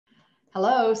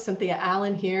Hello, Cynthia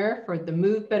Allen here for the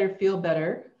Move Better, Feel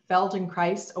Better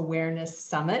Feldenkrais Awareness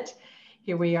Summit.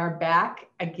 Here we are back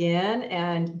again,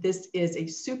 and this is a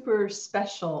super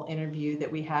special interview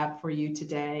that we have for you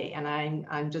today. And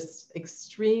I'm just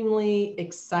extremely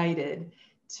excited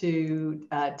to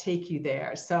take you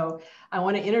there. So I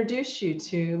want to introduce you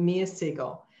to Moshe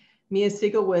Segal. Moshe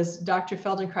Segal was Dr.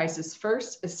 Feldenkrais'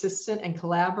 first assistant and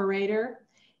collaborator.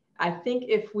 I think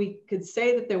if we could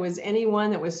say that there was anyone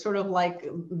that was sort of like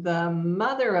the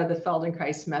mother of the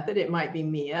Feldenkrais method, it might be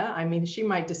Mia. I mean, she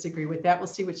might disagree with that. We'll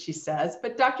see what she says.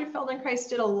 But Dr. Feldenkrais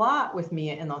did a lot with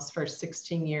Mia in those first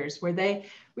 16 years where they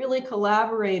really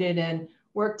collaborated and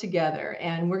worked together.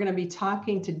 And we're going to be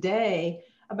talking today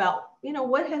about,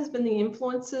 what has been the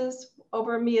influences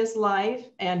over Mia's life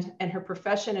and her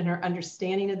profession and her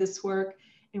understanding of this work.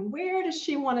 And where does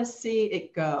she want to see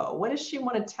it go? What does she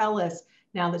want to tell us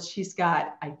now that she's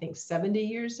got, I think, 70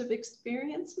 years of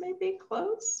experience, maybe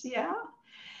close, yeah.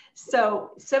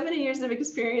 So 70 years of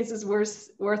experience is worth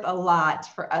a lot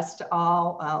for us to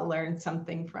all learn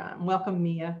something from. Welcome,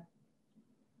 Mia.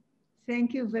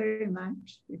 Thank you very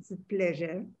much. It's a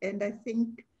pleasure. And I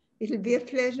think it'll be a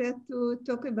pleasure to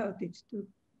talk about it too.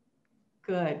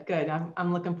 Good, good.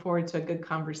 I'm looking forward to a good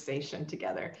conversation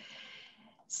together.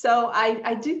 So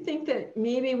I do think that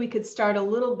maybe we could start a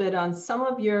little bit on some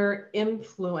of your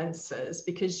influences,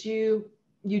 because you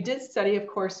did study, of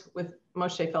course, with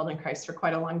Moshe Feldenkrais for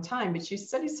quite a long time, but you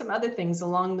studied some other things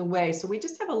along the way. So we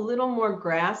just have a little more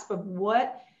grasp of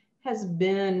what's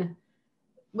been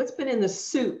in the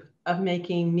soup of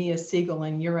making Moshe Segal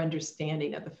and your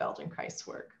understanding of the Feldenkrais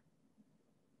work.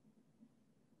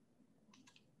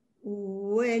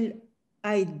 Well,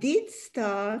 I did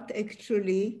start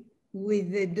actually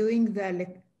with learning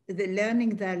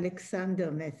the Alexander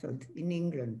method in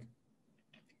England.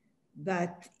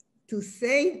 But to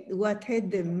say what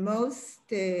had the most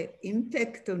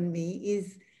impact on me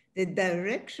is the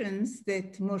directions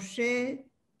that Moshe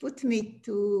put me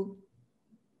to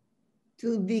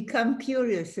become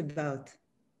curious about.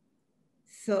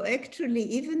 So actually,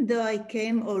 even though I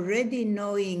came already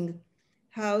knowing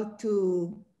how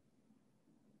to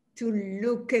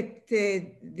look at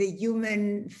the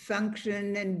human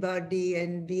function and body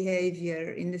and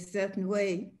behavior in a certain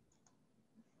way,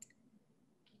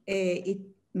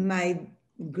 my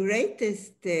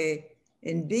greatest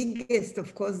and biggest,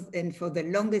 of course, and for the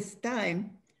longest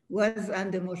time, was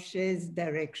under Moshe's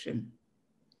direction.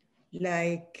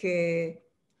 Like,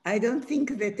 I don't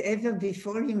think that ever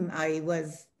before him I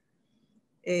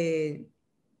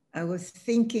was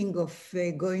thinking of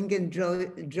going and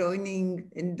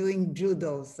joining and doing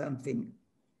judo or something.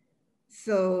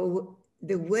 So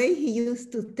the way he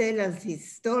used to tell us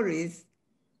his stories,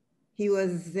 he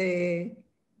was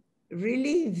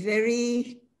really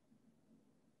very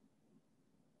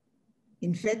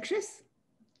infectious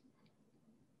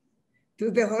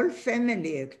to the whole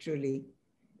family, actually.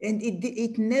 And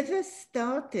it never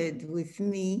started with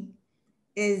me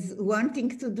as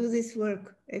wanting to do this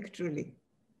work, actually.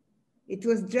 It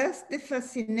was just the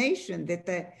fascination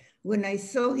that when I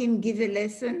saw him give a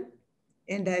lesson,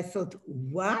 and I thought,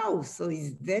 wow, so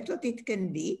is that what it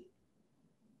can be?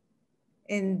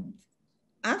 And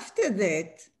after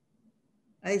that,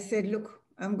 I said, look,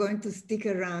 I'm going to stick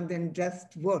around and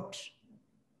just watch.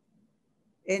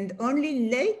 And only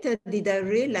later did I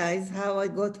realize how I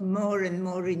got more and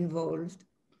more involved.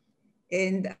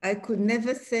 And I could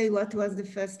never say what was the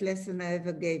first lesson I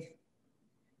ever gave,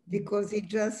 because he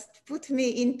just put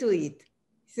me into it.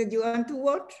 He said, you want to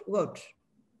watch? Watch.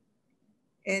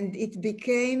 And it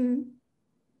became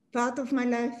part of my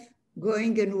life,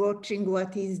 going and watching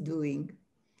what he's doing,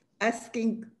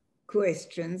 asking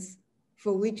questions,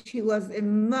 for which he was a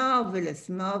marvelous,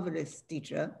 marvelous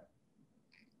teacher.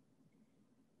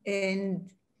 And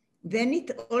then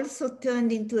it also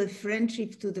turned into a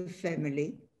friendship to the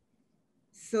family.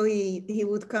 So he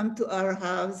would come to our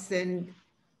house, and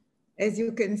as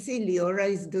you can see, Leora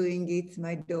is doing it,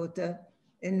 my daughter,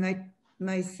 and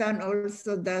my son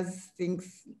also does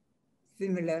things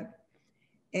similar.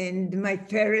 And my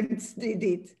parents did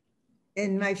it,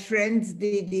 and my friends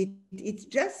did it. It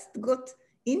just got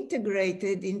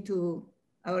integrated into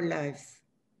our lives.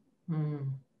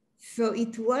 Mm. So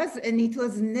it was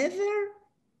never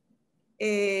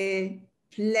a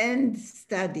planned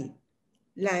study,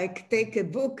 like take a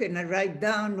book and I write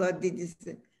down what did you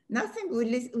say. Nothing, we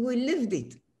lived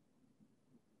it.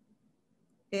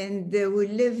 And we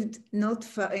lived not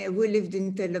far, we lived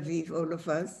in Tel Aviv, all of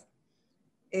us.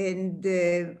 And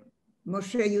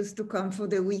Moshe used to come for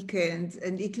the weekends,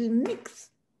 and it'll mix.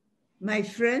 My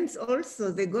friends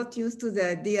also, they got used to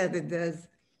the idea that there's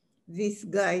this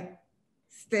guy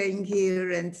staying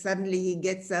here, and suddenly he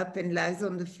gets up and lies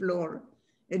on the floor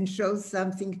and shows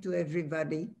something to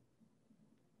everybody.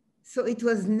 So it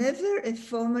was never a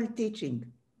formal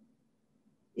teaching.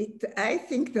 I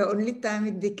think the only time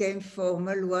it became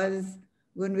formal was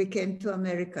when we came to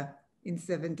America in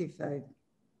 75.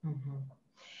 Mm-hmm.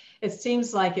 It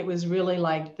seems like it was really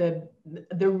like the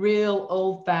real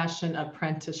old-fashioned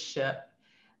apprenticeship.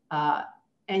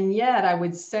 And yet I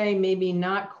would say maybe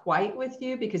not quite with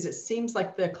you, because it seems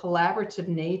like the collaborative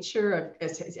nature of,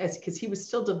 because he was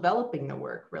still developing the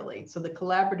work really. So the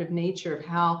collaborative nature of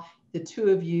how the two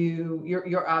of you,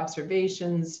 your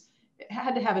observations,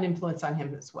 had to have an influence on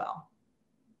him as well.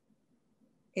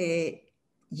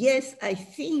 Yes, I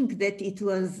think that it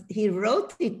was, he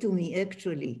wrote it to me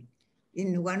actually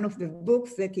in one of the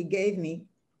books that he gave me.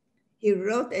 He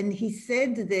wrote, and he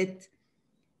said that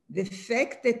the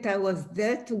fact that I was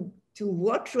there to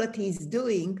watch what he's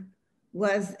doing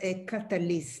was a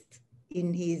catalyst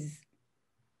in his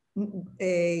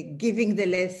giving the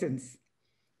lessons.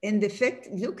 And the fact,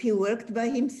 look, he worked by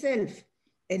himself.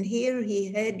 And here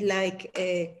he had like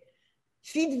a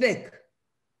feedback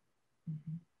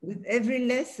with every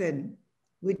lesson.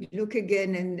 We'd look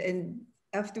again and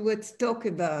afterwards talk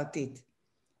about it.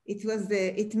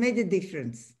 It made a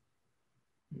difference.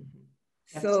 Mm-hmm.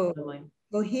 Absolutely. So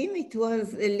for him, it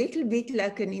was a little bit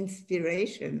like an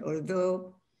inspiration,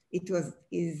 although it was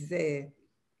his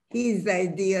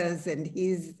ideas and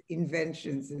his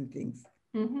inventions and things.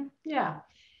 Mm-hmm. Yeah.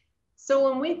 So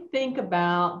when we think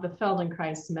about the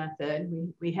Feldenkrais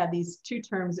method, we had these two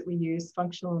terms that we use: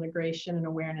 functional integration and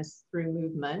awareness through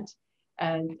movement,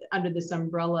 and under this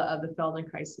umbrella of the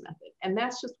Feldenkrais method. And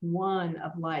that's just one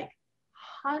of like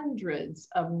hundreds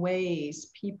of ways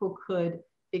people could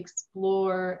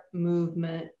explore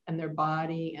movement and their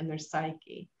body and their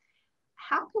psyche.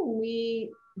 How can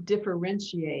we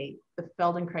differentiate the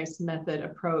Feldenkrais method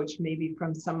approach maybe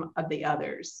from some of the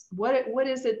others? What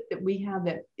is it that we have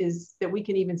that we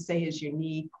can even say is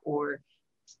unique or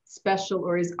special,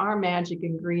 or is our magic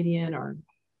ingredient? Or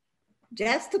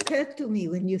just occurred to me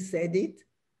when you said it,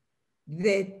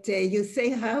 that you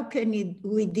say, how can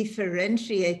we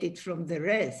differentiate it from the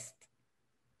rest?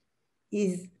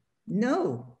 Is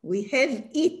no, we have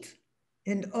it,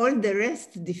 and all the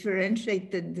rest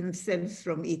differentiated themselves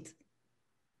from it.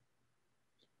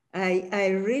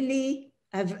 I've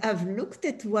looked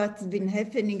at what's been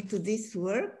happening to this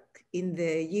work in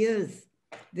the years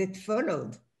that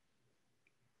followed.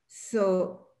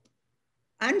 So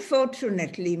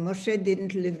unfortunately, Moshe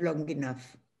didn't live long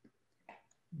enough.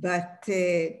 But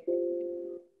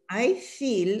I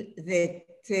feel that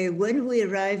when we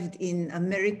arrived in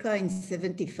America in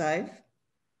 75,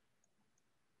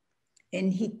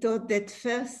 and he taught that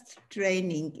first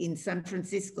training in San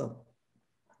Francisco,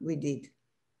 we did.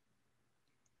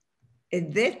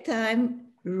 At that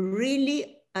time,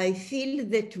 really, I feel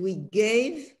that we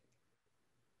gave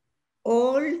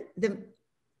all the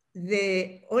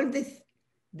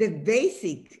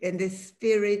basic and the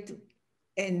spirit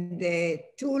and the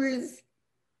tools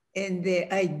and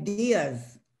the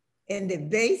ideas and the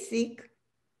basic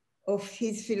of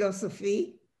his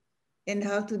philosophy and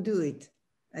how to do it.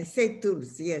 I say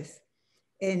tools, yes.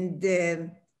 And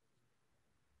the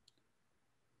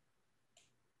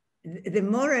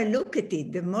more I look at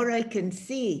it, the more I can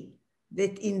see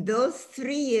that in those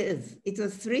 3 years, it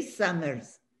was 3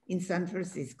 summers in San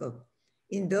Francisco.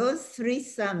 In those 3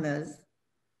 summers,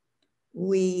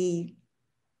 you've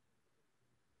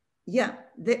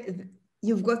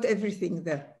got everything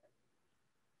there.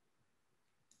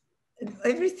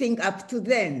 Everything up to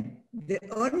then. The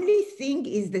only thing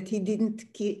is that he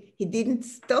didn't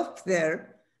stop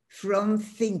there from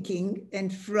thinking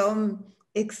and from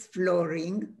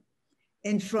exploring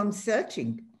and from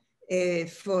searching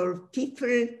for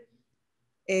people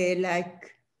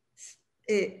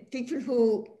people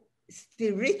who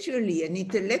spiritually and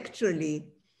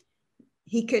intellectually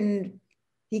he can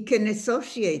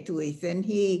associate with, and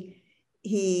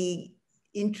he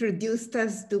introduced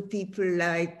us to people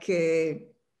like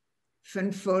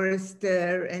Van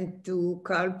Forrester and to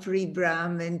Carl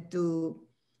Pribram and to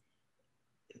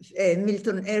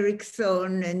Milton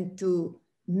Erickson and to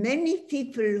many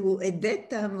people who at that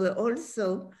time were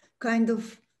also kind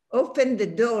of opened the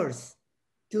doors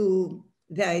to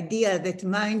the idea that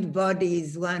mind-body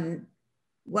is one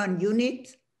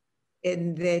unit,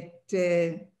 and that,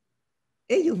 hey,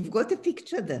 you've got a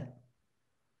picture there.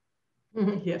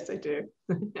 Yes, I do.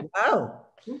 Wow.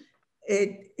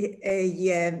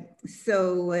 Yeah.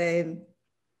 So,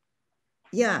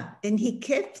 yeah, and he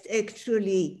kept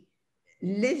actually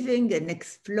living and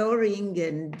exploring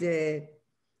and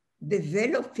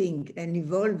developing and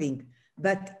evolving.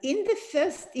 But in the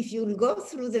first, if you'll go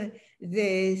through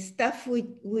the stuff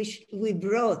we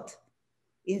brought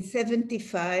in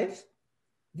 75,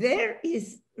 there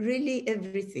is really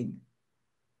everything.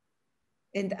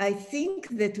 And I think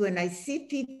that when I see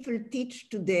people teach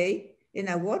today, and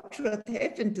I watch what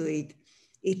happened to it,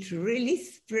 it really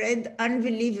spread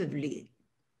unbelievably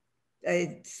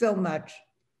so much.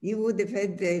 You would have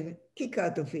had the kick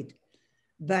out of it.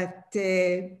 But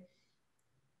there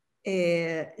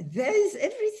is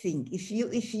everything.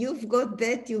 If you've got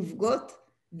that, you've got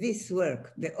this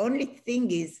work. The only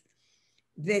thing is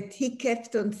that he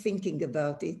kept on thinking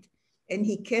about it, and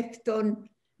he kept on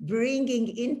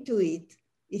bringing into it,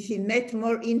 if he met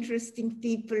more interesting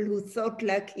people who thought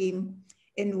like him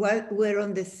and were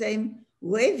on the same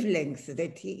wavelength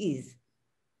that he is.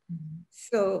 Mm-hmm.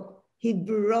 So he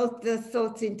brought the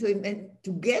thoughts into him, and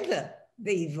together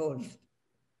they evolved.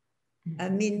 Mm-hmm. I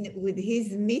mean, with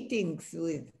his meetings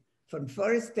with von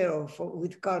Forster or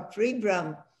with Carl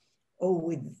Pribram or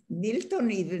with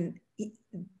Milton even,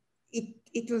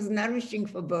 it was nourishing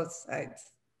for both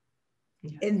sides.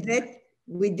 Yeah. And that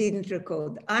we didn't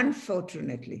record,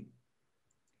 unfortunately.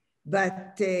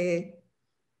 But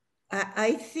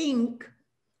I think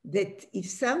that if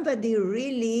somebody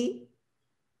really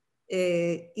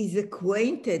is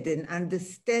acquainted and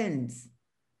understands,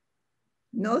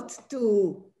 not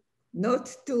to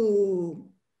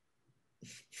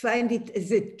find it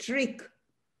as a trick,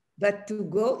 but to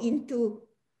go into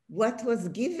what was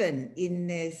given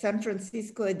in San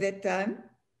Francisco at that time,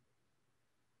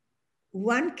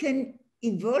 one can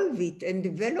evolve it and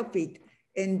develop it.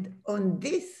 And on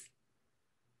this,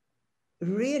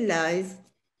 realize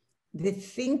the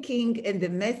thinking and the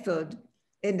method,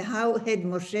 and how had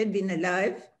Moshe been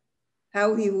alive,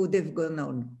 how he would have gone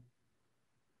on.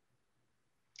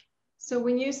 So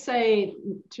when you say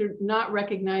to not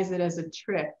recognize it as a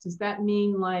trick, does that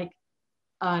mean like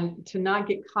to not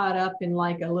get caught up in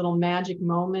like a little magic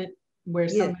moment where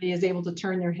somebody is able to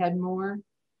turn their head more?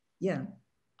 Yeah.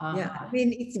 Yeah. I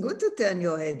mean, it's good to turn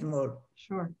your head more.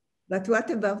 Sure. But what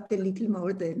about a little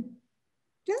more then?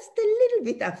 Just a little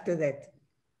bit after that,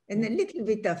 and a little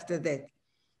bit after that.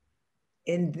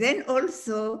 And then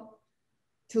also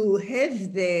to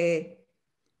have the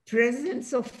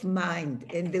presence of mind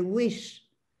and the wish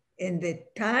and the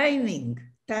timing.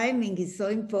 Timing is so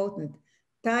important.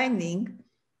 Timing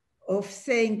of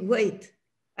saying, wait,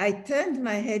 I turned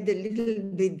my head a little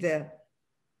bit there.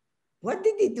 What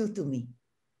did it do to me?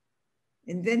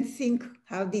 And then think,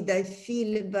 how did I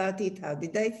feel about it? How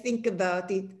did I think about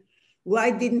it?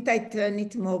 Why didn't I turn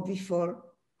it more before?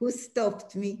 Who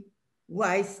stopped me?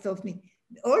 Why stopped me?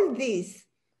 All this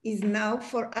is now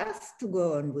for us to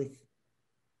go on with,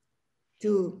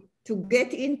 to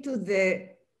get into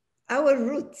our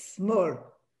roots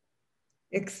more,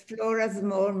 explore us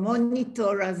more,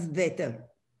 monitor us better.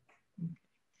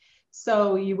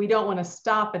 So we don't want to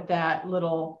stop at that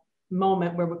little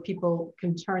moment where people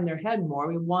can turn their head more.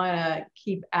 We want to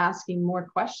keep asking more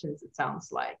questions, it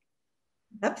sounds like.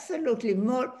 Absolutely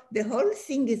more. The whole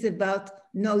thing is about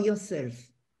know yourself,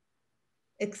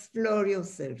 explore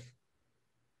yourself,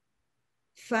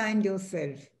 find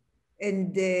yourself.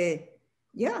 And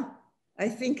yeah, I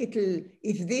think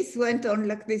if this went on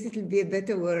like this, it'll be a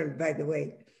better world, by the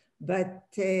way. But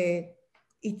it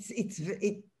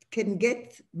can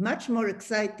get much more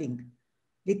exciting,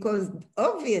 because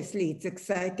obviously it's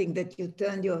exciting that you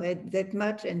turn your head that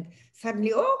much and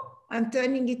suddenly, oh, I'm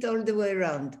turning it all the way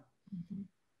around. Mm-hmm.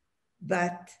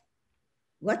 But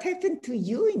what happened to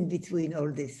you in between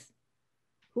all this?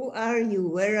 Who are you?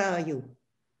 Where are you?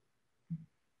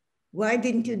 Why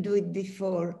didn't you do it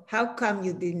before? How come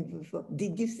you didn't before?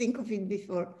 Did you think of it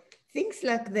before? Things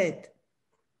like that.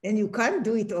 And you can't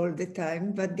do it all the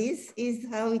time, but this is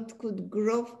how it could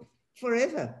grow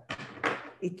forever.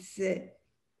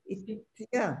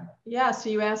 Yeah. Yeah, so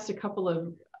you asked a couple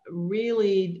of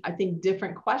really, I think,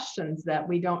 different questions that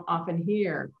we don't often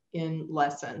hear in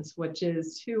lessons, which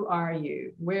is, who are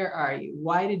you? Where are you?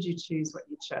 Why did you choose what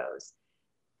you chose?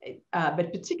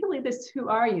 But particularly this, who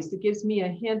are you? So it gives me a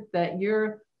hint that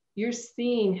you're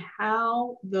seeing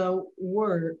how the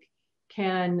work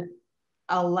can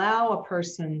allow a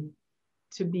person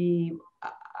to be,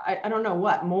 I don't know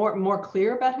what, more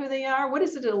clear about who they are. What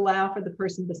does it allow for the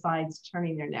person besides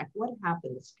turning their neck? What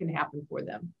can happen for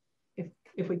them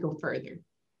if we go further?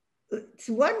 It's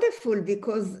wonderful,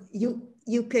 because you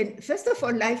can, first of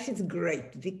all, life is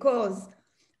great because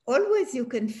always you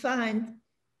can find,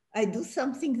 I do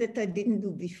something that I didn't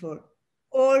do before.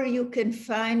 Or you can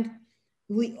find,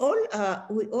 we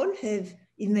all have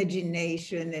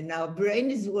imagination and our brain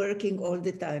is working all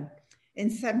the time.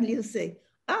 And suddenly you say,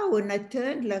 oh, when I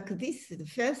turned like this the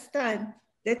first time,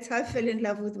 that's how I fell in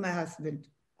love with my husband.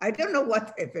 I don't know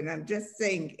what happened. I'm just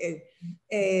saying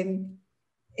an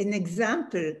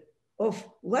example of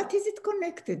what is it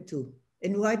connected to?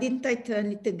 And why didn't I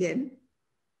turn it again?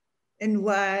 And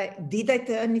why did I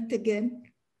turn it again?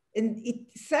 And it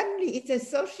suddenly it's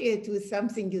associated with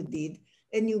something you did,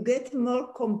 and you get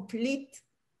more complete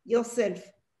yourself.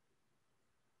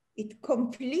 It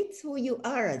completes who you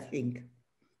are, I think.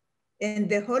 And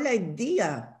the whole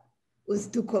idea was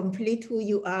to complete who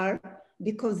you are,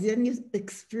 because then you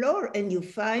explore and you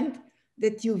find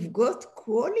that you've got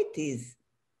qualities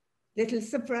that will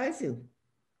surprise you.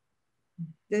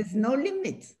 There's no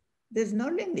limit. There's no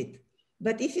limit.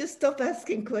 But if you stop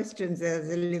asking questions, there's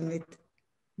a limit.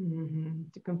 Mm-hmm.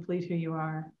 To complete who you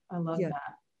are. I love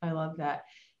that. I love that.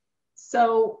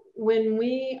 So when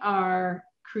we are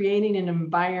creating an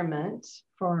environment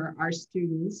for our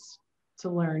students to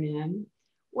learn in,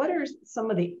 what are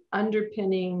some of the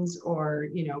underpinnings or,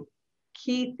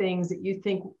 key things that you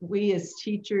think we as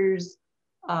teachers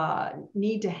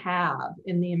need to have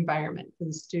in the environment for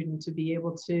the student to be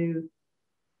able to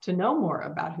know more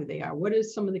about who they are? What are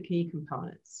some of the key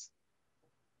components?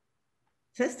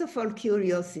 First of all,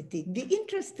 curiosity. Be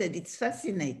interested. It's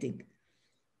fascinating.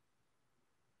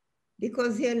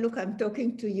 Because here, look, I'm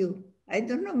talking to you. I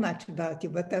don't know much about you,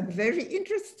 but I'm very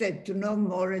interested to know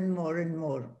more and more and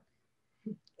more.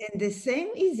 And the same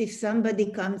is if somebody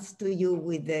comes to you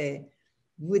with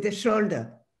a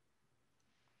shoulder.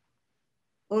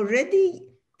 Already,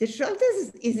 the shoulder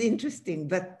is interesting,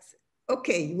 but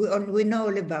okay, we know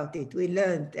all about it. We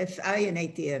learned FI and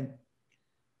ATM.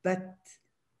 But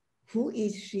who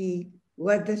is she?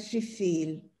 What does she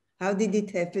feel? How did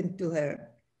it happen to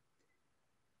her?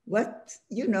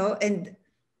 And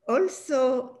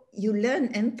also you learn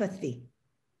empathy.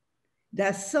 There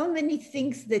are so many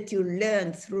things that you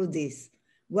learn through this.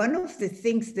 One of the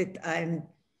things that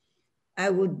I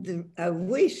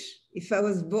wish if I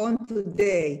was born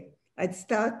today, I'd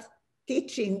start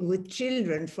teaching with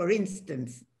children, for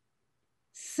instance.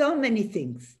 So many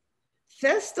things.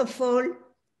 First of all,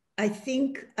 I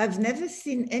think I've never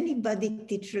seen anybody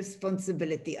teach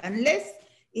responsibility unless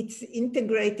it's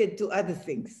integrated to other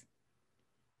things.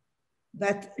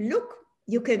 But look,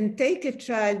 you can take a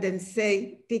child and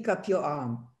say, pick up your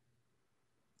arm.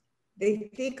 They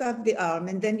pick up the arm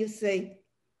and then you say,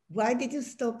 why did you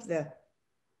stop there?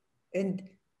 And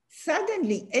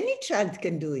suddenly any child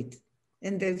can do it.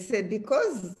 And they'll say,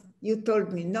 because you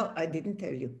told me. No, I didn't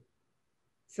tell you.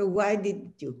 So why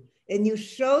didn't you? And you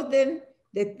show them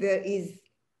that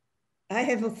I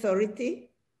have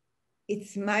authority.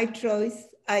 It's my choice.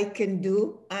 I can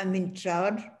do. I'm in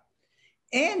charge.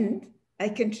 And I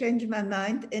can change my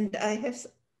mind, and I have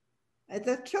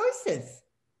other choices.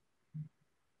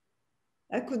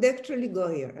 I could actually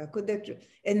go here.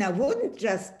 And I wouldn't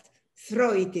just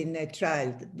throw it in a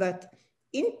child, but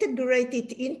integrate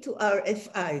it into our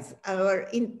FIs, our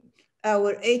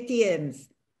ATMs,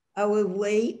 our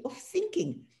way of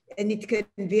thinking. And it can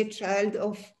be a child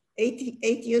of 8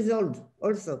 years old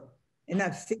also, and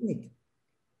I've seen it.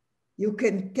 You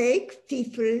can take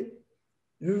people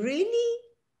really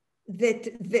that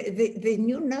they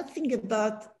knew nothing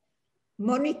about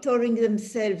monitoring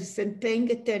themselves and paying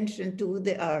attention to who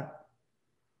they are.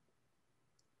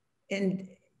 And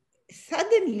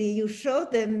suddenly you show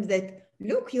them that,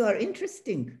 look, you are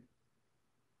interesting.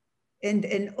 And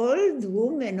an old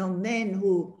woman or man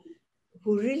who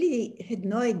really had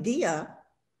no idea,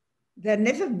 they're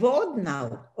never bored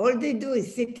now. All they do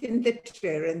is sit in the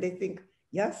chair and they think,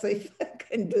 yeah, so if I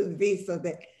can do this or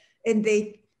that. And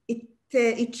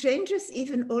it changes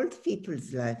even old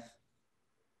people's life.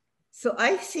 So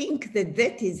I think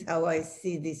that is how I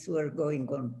see this work going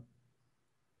on.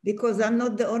 Because I'm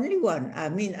not the only one. I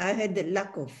mean, I had the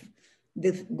luck of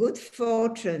the good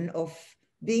fortune of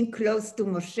being close to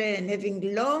Moshe and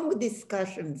having long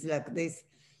discussions like this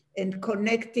and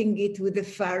connecting it with the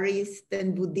Far East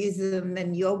and Buddhism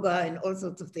and yoga and all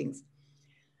sorts of things.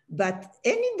 But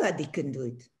anybody can do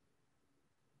it.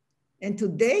 And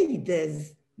today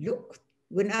look,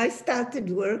 when I started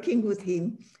working with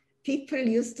him, people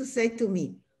used to say to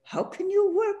me, how can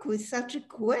you work with such a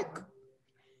quack?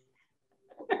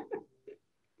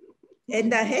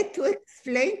 And I had to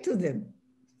explain to them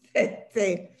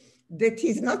that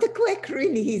he's not a quack,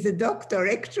 really. He's a doctor.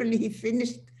 Actually, he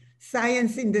finished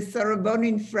science in the Sorbonne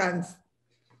in France.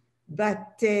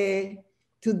 But today,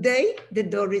 the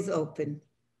door is open.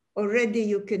 Already,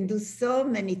 you can do so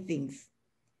many things.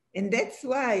 And that's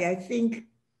why I think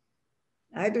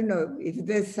I don't know if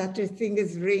there's such a thing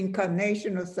as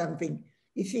reincarnation or something.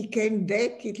 If he came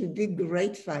back, it'll be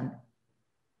great fun.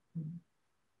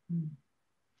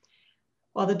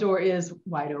 Well, the door is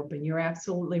wide open. You're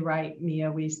absolutely right, Mia.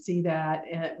 We see that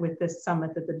with this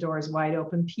summit, that the door is wide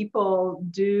open. People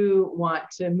do want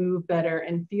to move better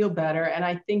and feel better. And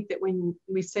I think that when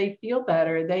we say feel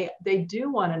better, they do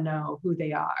want to know who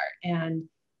they are. And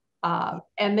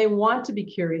they want to be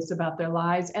curious about their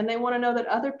lives, and they want to know that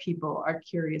other people are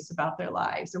curious about their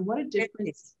lives. And what a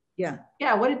difference. Yeah.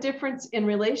 Yeah, what a difference in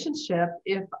relationship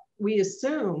if we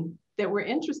assume that we're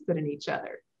interested in each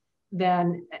other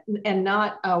and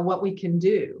not what we can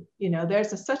do. You know,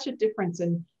 there's such a difference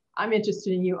in I'm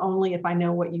interested in you only if I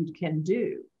know what you can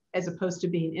do, as opposed to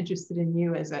being interested in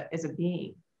you as a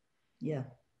being. Yeah.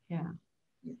 Yeah.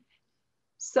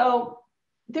 So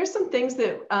there's some things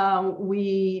that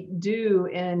we do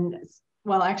in,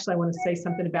 well, actually, I want to say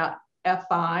something about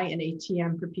FI and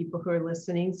ATM for people who are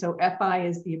listening. So FI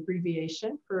is the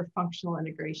abbreviation for functional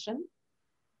integration.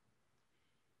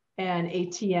 And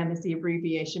ATM is the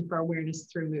abbreviation for awareness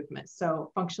through movement.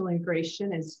 So functional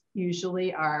integration is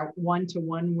usually our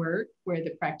one-to-one work where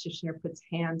the practitioner puts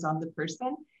hands on the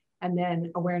person. And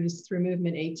then awareness through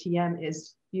movement, ATM,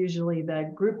 is usually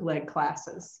the group-led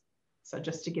classes. So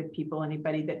just to give people,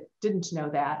 anybody that didn't know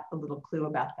that, a little clue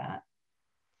about that.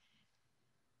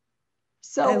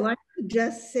 So I want to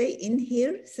just say in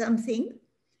here something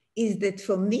is that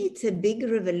for me, it's a big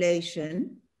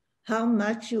revelation how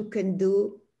much you can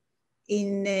do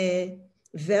in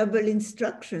verbal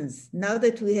instructions. Now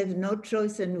that we have no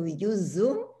choice and we use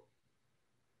Zoom,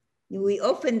 we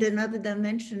opened another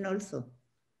dimension also.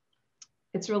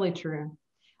 It's really true.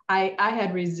 I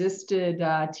had resisted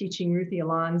teaching Ruthie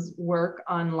Alon's work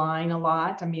online a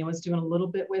lot. I mean, I was doing a little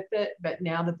bit with it, but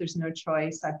now that there's no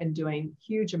choice, I've been doing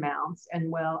huge amounts,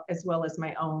 and as well as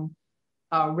my own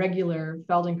regular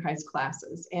Feldenkrais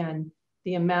classes. And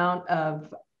the amount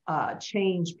of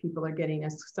change people are getting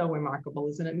is so remarkable,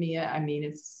 isn't it, Mia? I mean,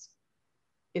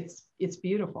 it's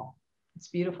beautiful. It's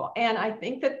beautiful, and I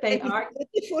think that they are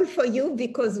beautiful for you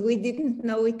because we didn't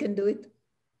know we can do it.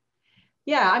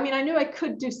 Yeah, I mean, I knew I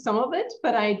could do some of it,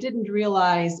 but I didn't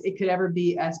realize it could ever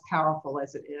be as powerful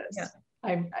as it is.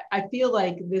 Yeah. I feel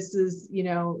like this is, you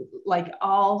know, like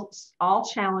all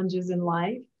challenges in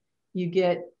life, you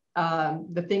get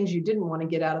the things you didn't want to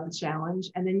get out of the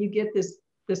challenge, and then you get this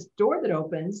door that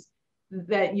opens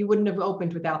that you wouldn't have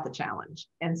opened without the challenge.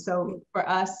 And so for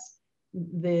us,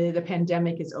 the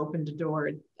pandemic has opened a door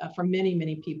for many,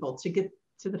 many people to get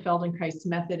to the Feldenkrais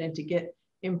method and to get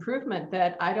improvement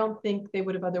that I don't think they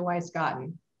would have otherwise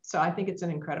gotten. So I think it's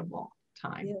an incredible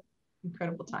time,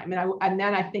 incredible time. And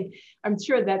then I think, I'm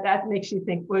sure that makes you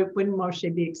think, wouldn't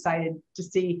Moshe be excited to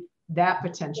see that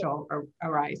potential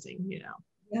arising, you know?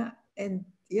 Yeah, and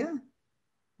yeah.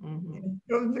 Mm-hmm. And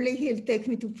probably he'll take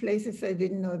me to places I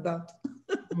didn't know about.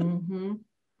 Mm-hmm.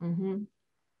 Mm-hmm.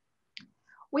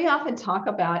 We often talk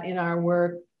about in our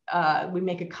work, we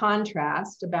make a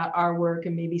contrast about our work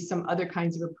and maybe some other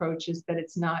kinds of approaches, that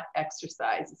it's not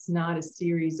exercise. It's not a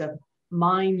series of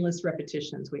mindless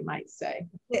repetitions, we might say.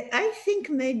 I think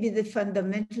maybe the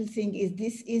fundamental thing is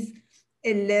this is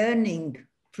a learning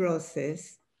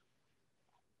process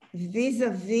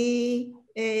vis-a-vis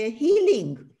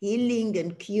healing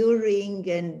and curing.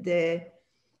 And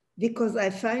because I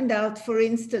find out, for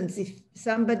instance, if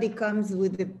somebody comes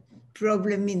with a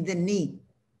problem in the knee,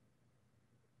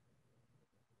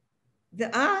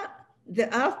 there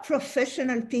are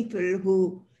professional people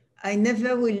who I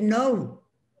never will know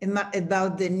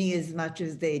about the knee as much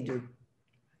as they do.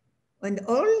 And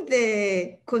all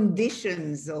the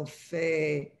conditions of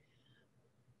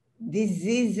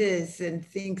diseases and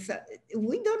things,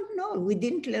 we don't know. We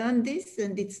didn't learn this,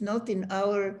 and it's not in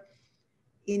our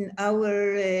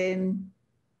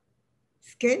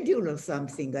schedule or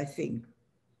something, I think.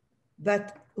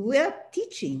 But we are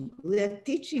teaching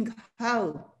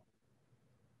how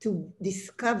to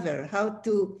discover, how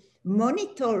to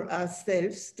monitor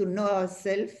ourselves, to know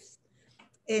ourselves,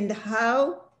 and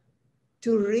how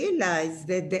to realize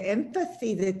that the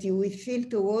empathy that we feel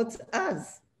towards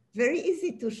us, very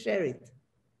easy to share it,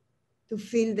 to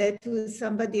feel that with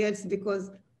somebody else,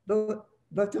 because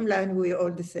bottom line, we're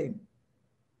all the same.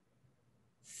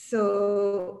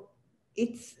 So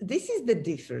this is the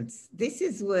difference. This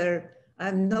is where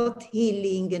I'm not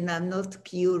healing and I'm not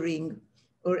curing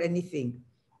or anything.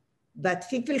 But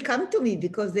people come to me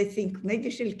because they think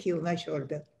maybe she'll cure my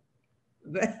shoulder.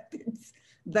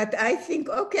 But I think,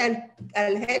 okay,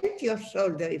 I'll help your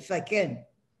shoulder if I can,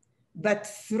 but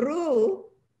through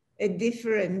a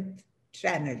different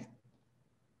channel.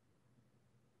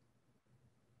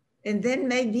 And then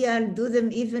maybe I'll do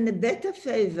them even a better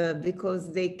favor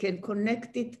because they can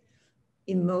connect it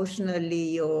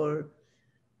emotionally or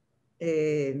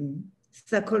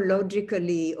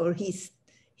psychologically or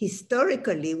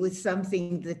historically with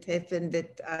something that happened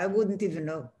that I wouldn't even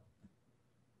know.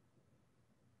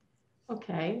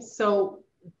 Okay, so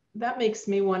that makes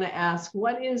me want to ask,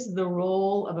 what is the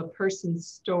role of a person's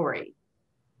story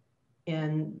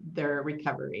in their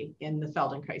recovery in the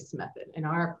Feldenkrais method? In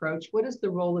our approach, what is the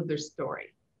role of their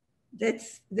story?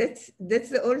 That's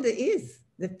all there is,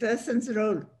 the person's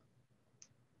role.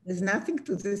 There's nothing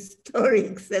to the story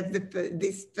except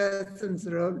this person's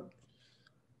role.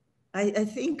 I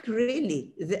think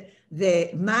really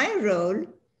my role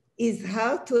is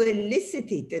how to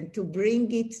elicit it and to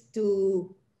bring it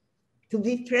to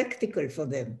be practical for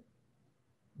them.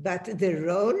 But the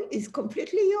role is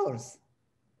completely yours.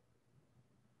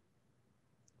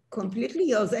 Completely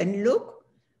yours. And look,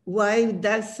 why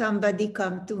does somebody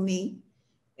come to me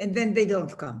and then they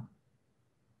don't come?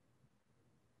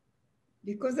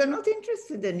 Because they're not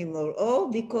interested anymore, or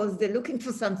because they're looking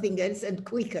for something else and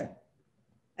quicker.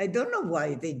 I don't know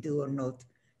why they do or not.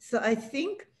 So I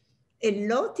think a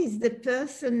lot is the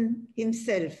person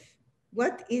himself.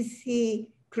 What is he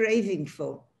craving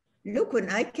for? Look, when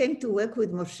I came to work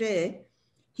with Moshe,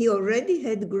 he already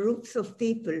had groups of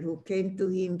people who came to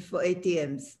him for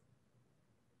ATMs.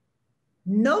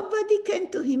 Nobody came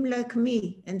to him like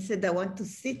me and said, I want to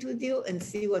sit with you and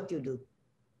see what you do.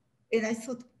 And I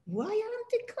thought, why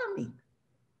aren't they coming?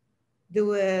 There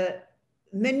were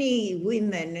many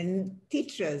women and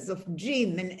teachers of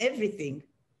gym and everything.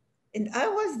 And I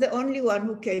was the only one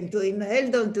who came to him,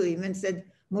 held on to him and said,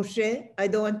 Moshe, I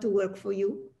don't want to work for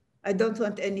you. I don't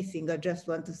want anything. I just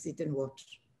want to sit and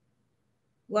watch.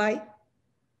 Why?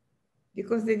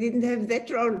 Because they didn't have that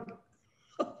role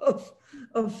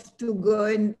of to go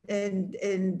and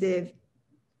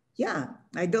yeah,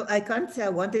 I can't say I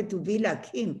wanted to be like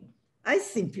him. I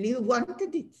simply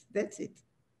wanted it. That's it.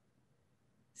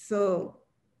 So,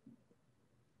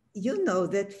 you know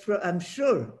that I'm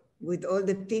sure with all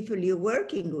the people you're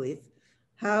working with,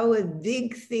 how a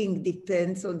big thing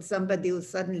depends on somebody who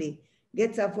suddenly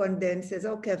gets up one day and says,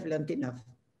 okay, I've learned enough.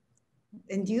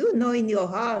 And you know in your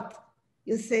heart,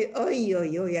 you say, oi,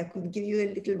 oi, oi, I could give you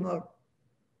a little more.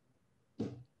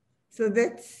 So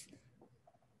that's,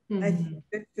 I think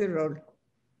that's the role.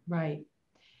 Right.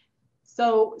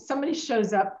 So somebody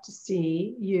shows up to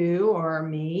see you or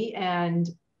me, and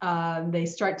they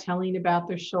start telling about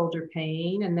their shoulder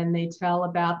pain, and then they tell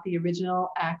about the original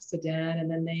accident, and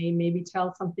then they maybe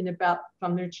tell something about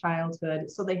from their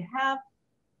childhood. So they have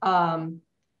a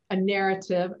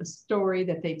narrative, a story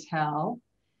that they tell.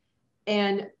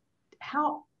 And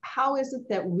how is it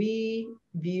that we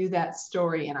view that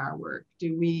story in our work?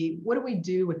 What do we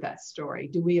do with that story?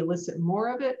 Do we elicit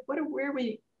more of it? Where do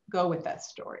we go with that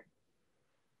story?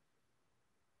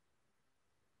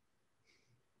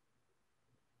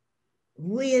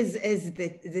 We as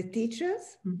the teachers,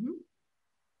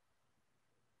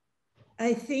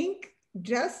 I think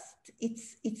just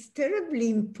it's terribly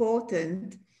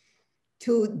important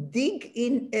to dig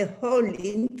in a hole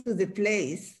into the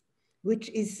place, which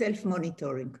is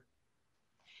self-monitoring.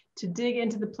 To dig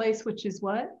into the place, which is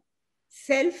what?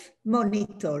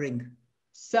 Self-monitoring.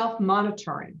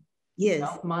 Self-monitoring. Yes.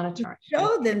 Self-monitoring. To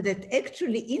show them that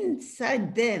actually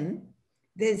inside them,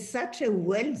 there's such a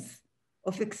wealth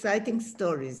of exciting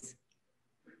stories.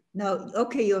 Now,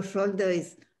 okay, your shoulder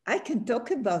is, I can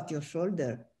talk about your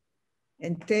shoulder,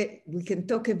 and we can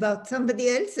talk about somebody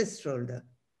else's shoulder.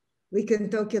 We can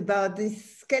talk about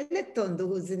this skeleton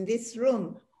who's in this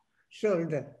room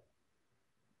shoulder.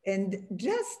 And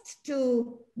just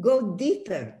to go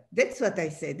deeper, that's what I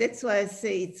say. That's why I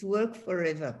say it's work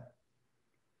forever.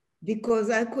 Because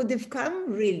I could have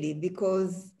come really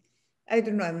because, I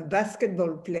don't know, I'm a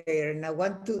basketball player and I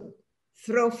want to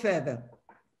throw further.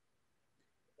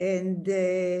 And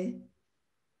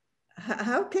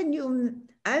how can you,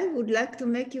 I would like to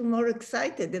make you more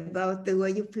excited about the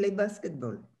way you play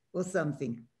basketball or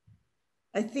something.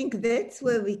 I think that's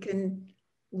where we can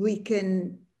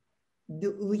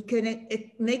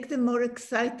make them more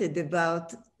excited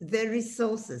about their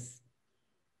resources.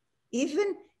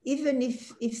 Even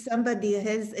if somebody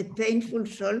has a painful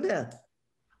shoulder,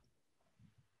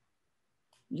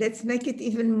 let's make it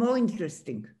even more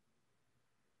interesting.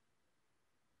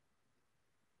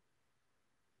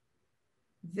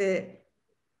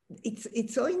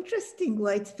 It's so interesting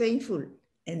why it's painful.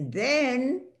 And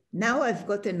then now I've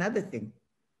got another thing.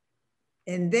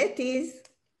 And that is,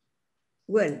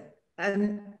 well,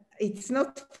 it's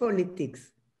not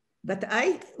politics, but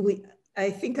I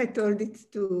think I told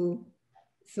it to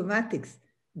somatics,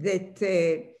 that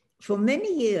for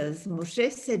many years,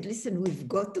 Moshe said, listen, we've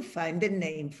got to find a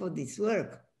name for this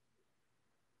work.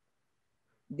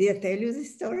 Did I tell you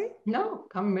this story? No,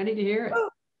 I'm ready to hear it. Oh.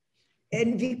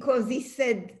 And because he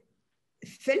said,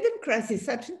 Feldenkrais is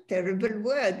such a terrible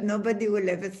word, nobody will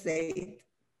ever say it.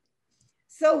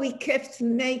 So we kept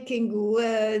making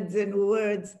words and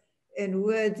words and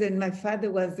words, and my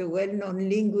father was a well-known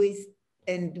linguist,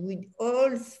 and we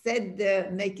all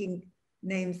said making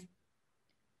names.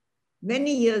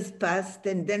 Many years passed,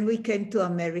 and then we came to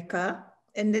America,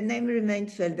 and the name remained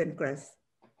Feldenkrais.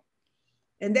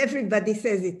 And everybody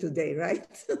says it today, right?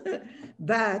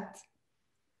 But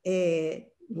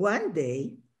one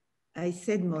day, I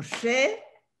said, Moshe,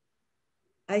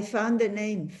 I found a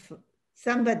name.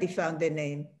 Somebody found a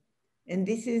name. And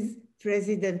this is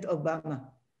President Obama.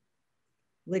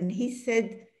 When he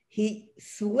said, he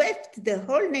swept the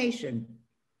whole nation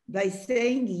by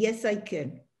saying, yes, I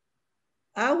can.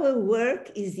 Our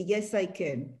work is yes, I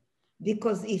can.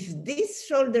 Because if this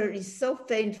shoulder is so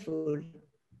painful,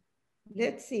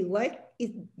 let's see, why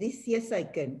is this yes, I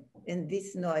can, and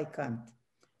this no, I can't.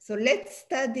 So let's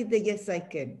study the yes, I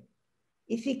can.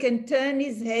 If he can turn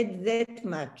his head that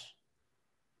much,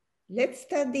 let's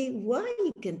study why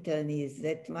he can turn his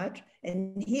head that much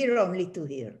and hear only to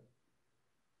hear.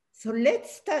 So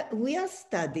let's start, we are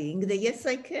studying the yes,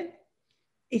 I can.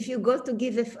 If you go to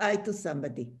give FI to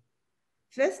somebody,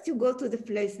 first you go to the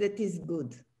place that is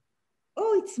good.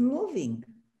 Oh, it's moving.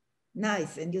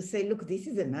 Nice. And you say, look, this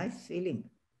is a nice feeling.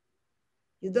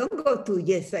 You don't go to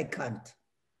yes, I can't.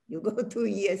 You go to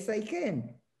yes, I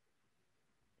can.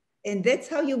 And that's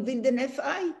how you build an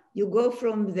FI. You go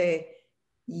from the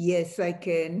yes, I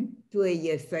can to a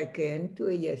yes, I can to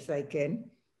a yes, I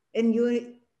can. And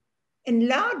you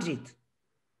enlarge it.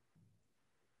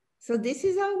 So this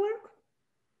is our work.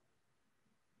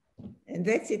 And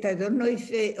that's it. I don't know if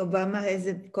Obama has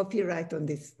a copyright on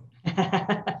this.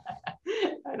 I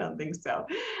don't think so.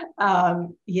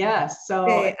 Yes. So,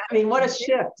 I mean, what a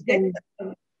shift. And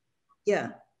yeah.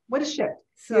 What a shift.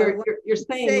 So you're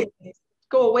saying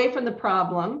go away from the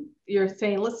problem. You're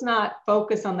saying, let's not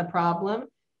focus on the problem.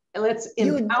 And let's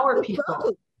empower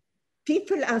people.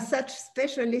 People are such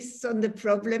specialists on the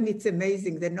problem. It's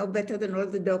amazing. They know better than all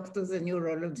the doctors and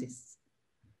neurologists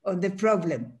on the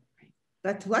problem.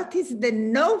 But what is the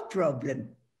no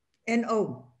problem?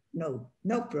 N-O,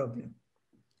 no problem.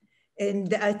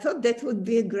 And I thought that would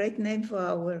be a great name for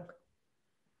our work.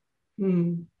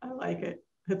 I like it.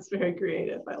 That's very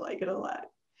creative. I like it a lot.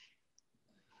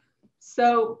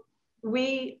 So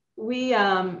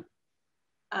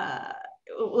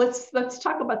let's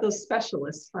talk about those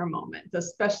specialists for a moment. Those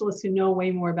specialists who know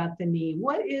way more about the knee.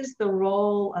 What is the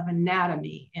role of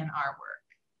anatomy in our work?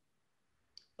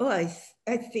 Oh, I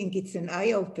think it's an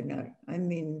eye-opener. I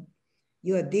mean,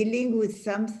 you are dealing with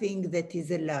something that is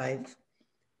alive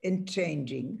and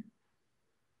changing.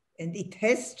 And it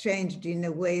has changed in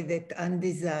a way that's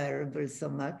undesirable so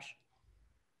much.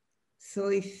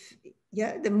 So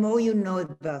the more you know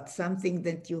about something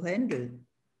that you handle,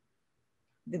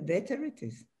 the better it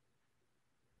is.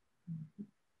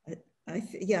 I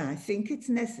think it's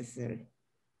necessary.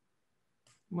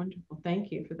 Wonderful,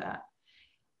 thank you for that.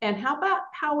 And how about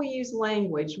how we use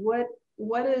language?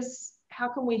 How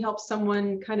can we help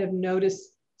someone kind of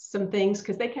notice some things?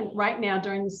 Because they can, right now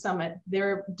during the summit,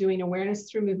 they're doing awareness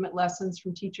through movement lessons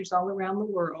from teachers all around the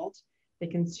world. They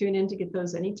can tune in to get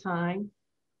those anytime.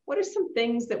 What are some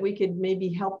things that we could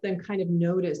maybe help them kind of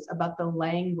notice about the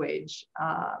language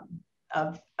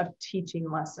of teaching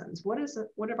lessons? How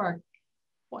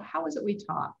is it we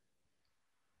talk?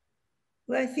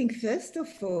 Well, I think first of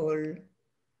all,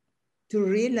 to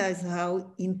realize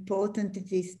how important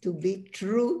it is to be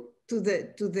true to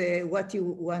the what you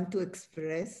want to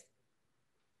express,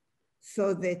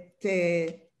 so that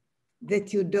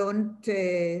that you don't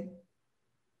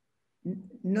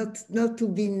not to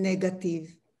be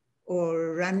negative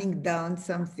or running down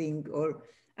something. Or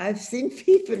I've seen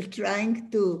people trying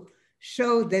to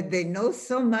show that they know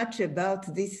so much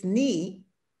about this knee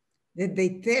that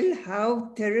they tell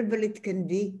how terrible it can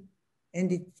be. And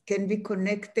it can be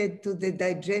connected to the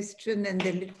digestion and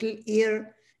the little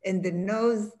ear and the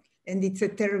nose, and it's a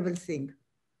terrible thing.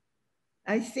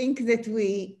 I think that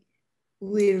we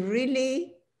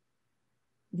really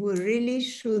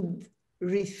should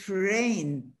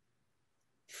refrain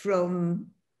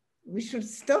from, we should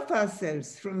stop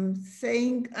ourselves from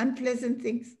saying unpleasant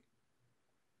things.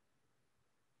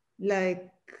 Like,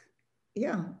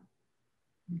 you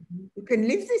can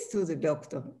leave this to the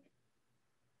doctor.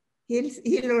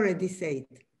 He'll already say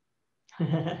it.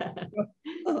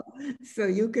 So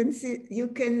you can see, you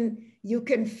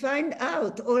can find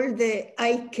out all the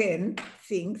I can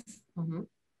things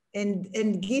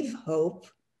and give hope.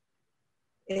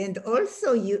 And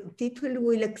also people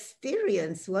will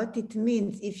experience what it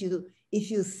means if you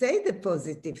say the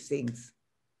positive things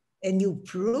and you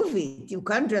prove it. You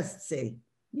can't just say,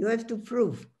 you have to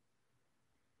prove.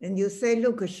 And you say,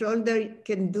 look, a shoulder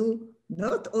can do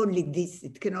not only this,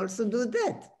 it can also do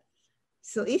that.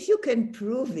 So if you can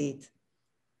prove it,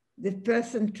 the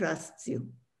person trusts you.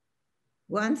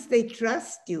 Once they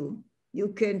trust you, you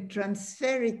can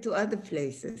transfer it to other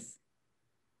places.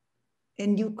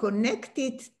 And you connect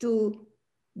it to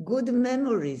good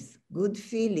memories, good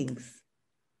feelings,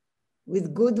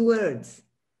 with good words.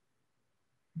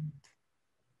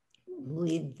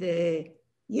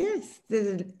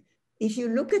 If you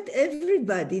look at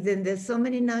everybody, then there's so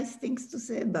many nice things to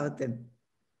say about them.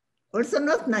 Also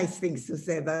not nice things to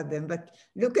say about them, but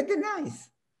look at the nice.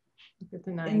 Look at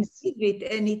the nice. And give it,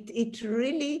 and it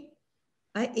really,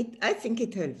 I think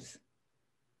it helps.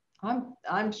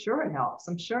 I'm sure it helps.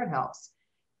 I'm sure it helps.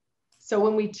 So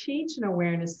when we teach an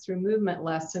awareness through movement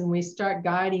lesson, we start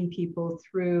guiding people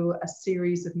through a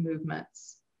series of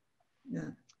movements.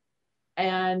 Yeah.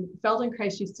 And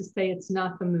Feldenkrais used to say, it's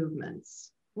not the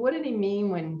movements. What did he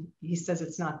mean when he says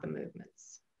it's not the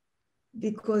movements?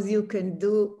 Because you can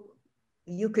do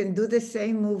the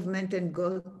same movement and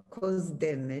cause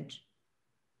damage.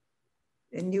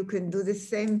 And you can do the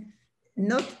same,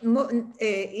 it's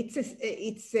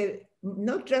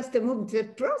not just a movement, it's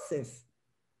a process.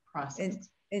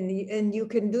 And you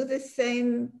can do the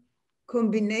same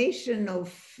combination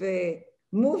of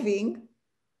moving,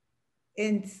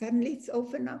 and suddenly it's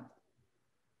open up.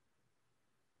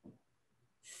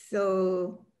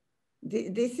 So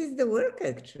this is the work,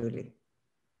 actually,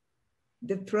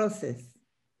 the process.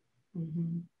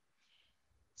 Mm-hmm.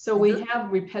 So we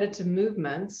have repetitive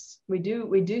movements. We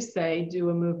do say do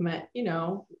a movement,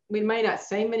 we may not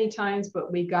say many times,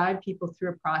 but we guide people through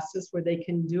a process where they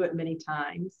can do it many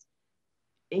times.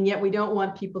 And yet we don't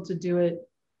want people to do it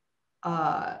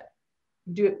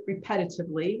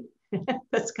repetitively.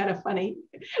 That's kind of funny.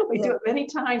 We do it many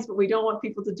times, but we don't want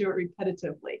people to do it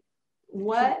repetitively.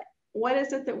 What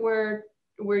is it that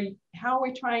how are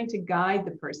we trying to guide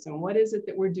the person? What is it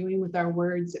that we're doing with our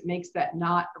words that makes that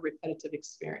not a repetitive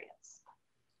experience?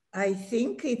 I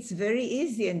think it's very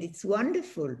easy and it's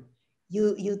wonderful.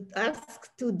 You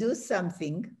ask to do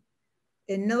something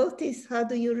and notice how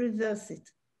do you reverse it.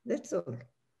 That's all.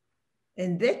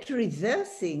 And that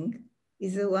reversing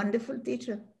is a wonderful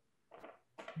teacher.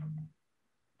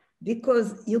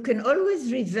 Because you can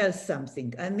always reverse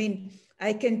something. I mean,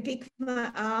 I can pick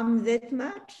my arm that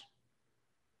much.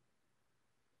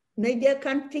 Maybe I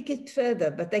can't pick it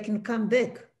further, but I can come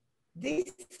back.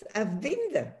 I've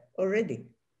been there already.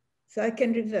 So I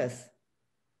can reverse.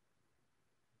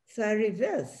 So I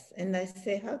reverse and I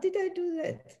say, how did I do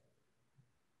that?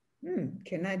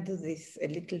 Can I do this a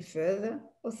little further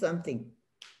or something?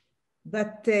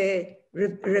 But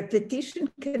repetition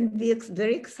can be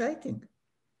very exciting.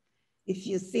 If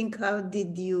you think, how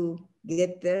did you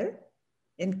get there?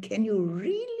 And can you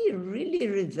really, really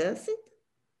reverse it?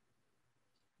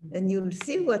 And you'll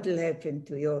see what will happen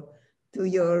to your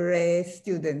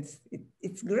students.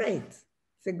 It's great.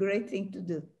 It's a great thing to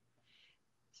do.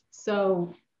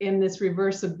 So in this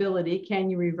reversibility, can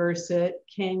you reverse it?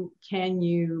 Can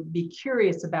you be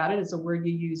curious about it? Is a word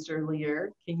you used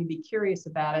earlier. Can you be curious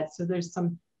about it? So there's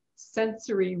some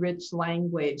sensory rich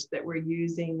language that we're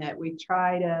using that we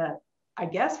try to, I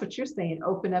guess what you're saying,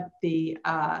 open up the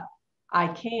I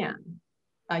can.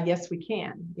 Yes, we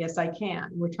can. Yes, I can.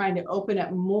 We're trying to open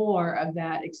up more of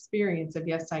that experience of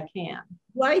yes, I can.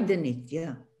 Widen it,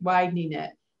 yeah. Widening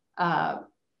it.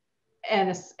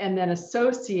 And then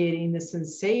associating the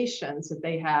sensations that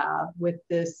they have with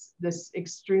this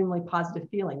extremely positive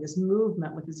feeling, this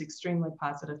movement with this extremely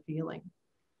positive feeling.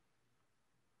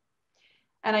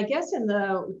 And I guess in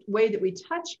the way that we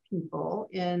touch people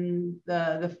in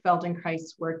the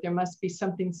Feldenkrais work, there must be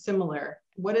something similar.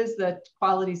 What is the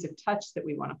qualities of touch that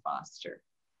we want to foster?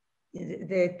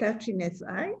 The touch in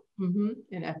FI? Mm-hmm.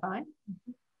 In FI?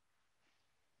 Mm-hmm.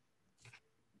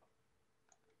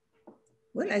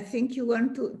 Well, I think you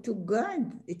want to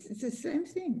guide. It's the same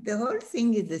thing. The whole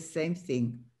thing is the same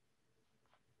thing.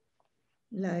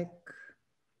 Like,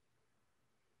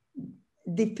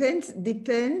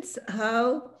 depends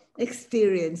how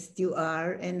experienced you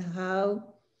are and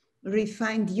how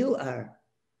refined you are.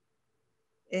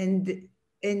 And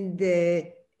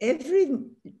every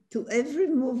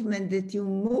movement that you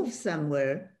move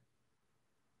somewhere,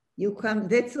 you come,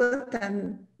 that's what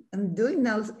I'm I'm doing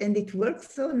now, and it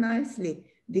works so nicely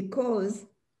because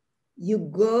you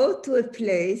go to a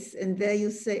place and there you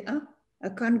say, I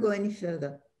can't go any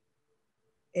further.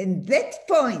 And that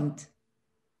point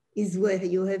is where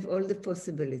you have all the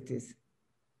possibilities.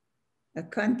 I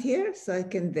can't here, so I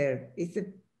can there. It's a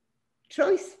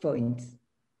choice point.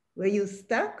 Where you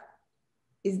stuck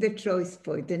is the choice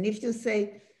point. And if you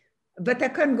say, but I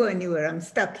can't go anywhere, I'm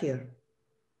stuck here.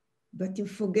 But you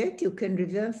forget you can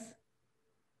reverse.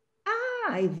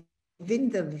 I've been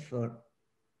there before.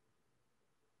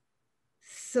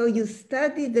 So you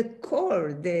study the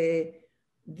core, the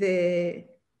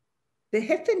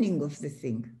happening of the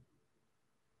thing.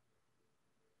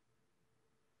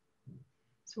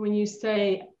 So when you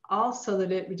say also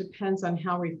that it depends on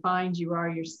how refined you are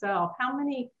yourself, how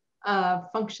many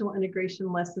functional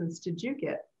integration lessons did you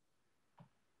get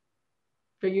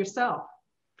for yourself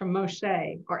from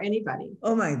Moshe or anybody?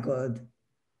 Oh my God.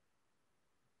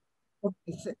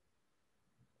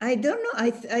 I don't know.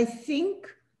 I think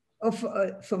of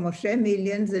for Moshe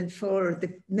millions, and for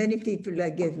the many people I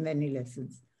gave many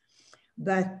lessons.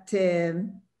 But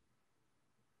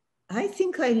I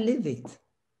think I live it.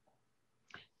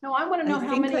 No, I want to know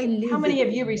how many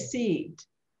have you received?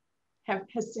 Have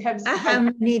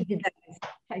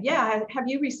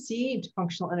you received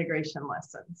functional integration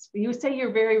lessons? You say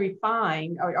you're very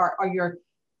refined, or you're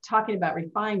talking about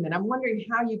refinement. I'm wondering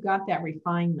how you got that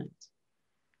refinement.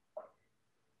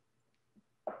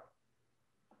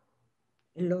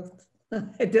 A lot.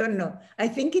 I don't know. I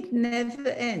think it never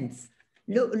ends.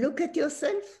 Look at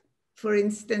yourself. For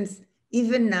instance,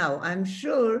 even now, I'm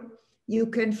sure you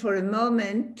can for a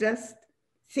moment just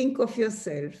think of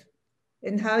yourself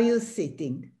and how you're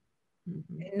sitting.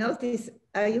 Mm-hmm. And notice,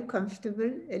 are you comfortable?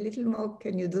 A little more,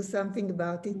 can you do something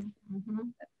about it? Mm-hmm.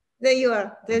 There you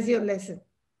are, there's your lesson.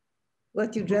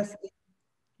 What you just did.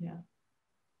 Yeah.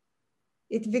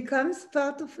 It becomes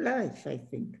part of life, I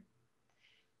think.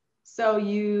 So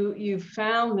you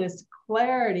found this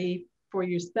clarity for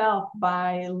yourself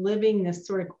by living this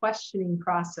sort of questioning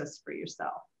process for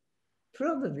yourself.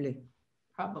 Probably.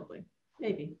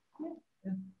 Maybe.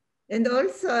 Yeah. And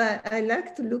also, I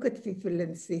like to look at people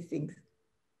and see things.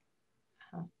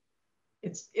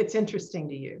 It's interesting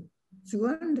to you. It's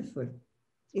wonderful.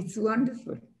 It's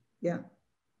wonderful. Yeah.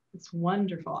 It's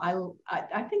wonderful.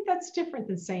 I think that's different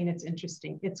than saying it's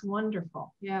interesting. It's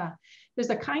wonderful. Yeah. There's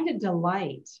a kind of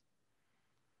delight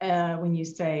when you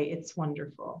say it's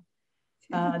wonderful.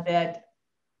 That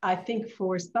I think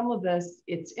for some of us,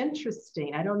 it's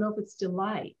interesting. I don't know if it's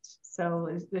delight.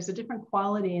 So there's a different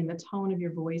quality in the tone of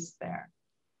your voice there.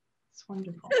 It's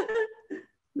wonderful.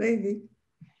 Maybe.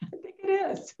 I think it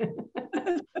is.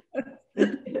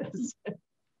 It is.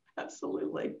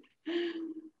 Absolutely.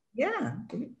 Yeah.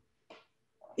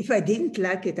 If I didn't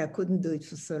like it, I couldn't do it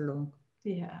for so long.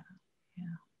 Yeah.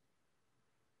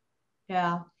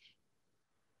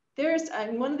 There's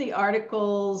one of the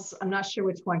articles, I'm not sure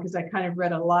which one, because I kind of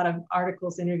read a lot of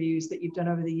articles, interviews that you've done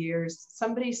over the years.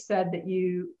 Somebody said that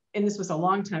you, and this was a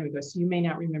long time ago, so you may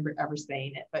not remember ever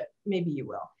saying it, but maybe you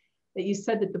will, that you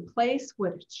said that the place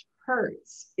which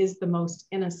hurts is the most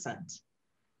innocent.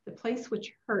 The place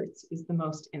which hurts is the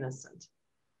most innocent.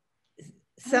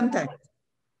 Sometimes.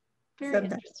 Very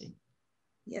interesting.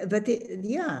 Yeah, but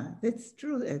that's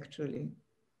true actually.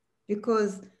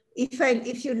 Because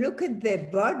if you look at the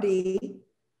body,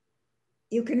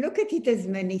 you can look at it as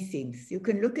many things. You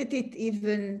can look at it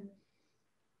even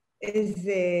as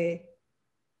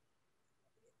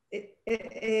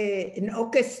an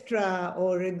orchestra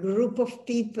or a group of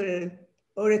people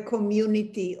or a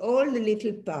community. All the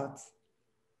little parts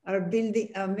are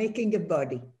making a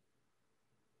body.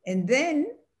 And then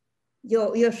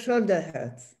your shoulder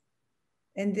hurts.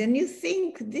 And then you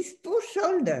think, this poor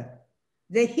shoulder,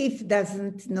 the hip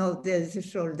doesn't know there's a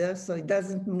shoulder, so it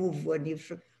doesn't move when you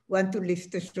want to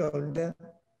lift the shoulder.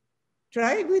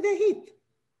 Try with the hip.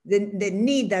 The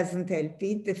knee doesn't help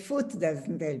it, the foot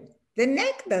doesn't help, the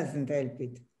neck doesn't help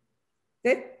it.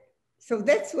 So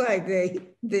that's why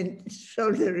the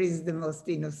shoulder is the most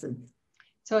innocent.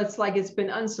 So it's like it's been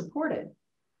unsupported.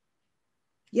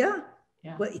 Yeah.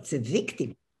 Well, it's a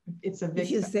victim. It's a victim.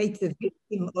 If you say it's a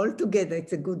victim altogether,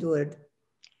 it's a good word.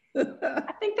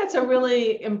 I think that's a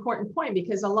really important point,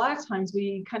 because a lot of times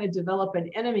we kind of develop an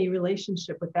enemy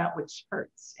relationship with that which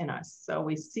hurts in us. So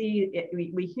we see it,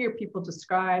 we hear people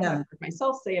describe, I've heard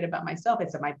myself say it about myself,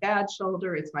 it's my bad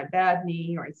shoulder, it's my bad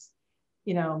knee, or it's,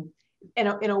 in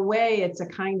a way, it's a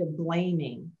kind of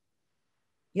blaming.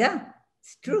 Yeah,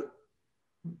 it's true.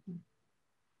 Mm-hmm.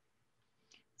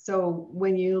 So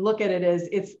when you look at it as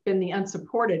it's been the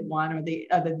unsupported one, or the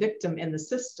victim in the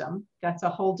system, that's a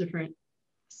whole different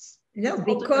No,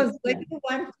 because when you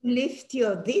want to lift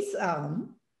this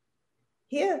arm,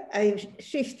 here I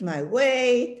shift my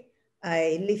weight,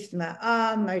 I lift my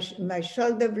arm, my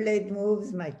shoulder blade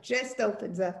moves, my chest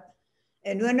opens up.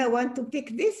 And when I want to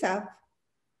pick this up,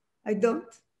 I don't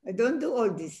do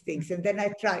all these things. And then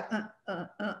I try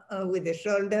with the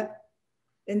shoulder.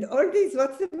 And all this,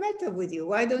 what's the matter with you?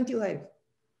 Why don't you help?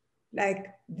 Like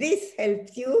this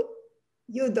helps you,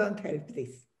 you don't help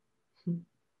this.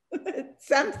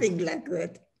 Something like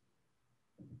that.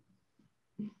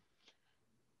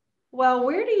 Well,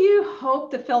 where do you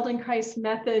hope the Feldenkrais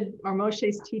method or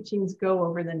Moshe's teachings go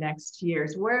over the next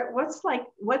years? What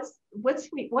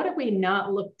have we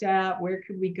not looked at? Where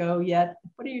could we go yet?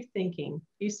 What are you thinking?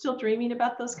 Are you still dreaming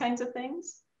about those kinds of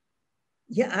things?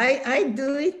 Yeah, I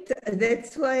do it.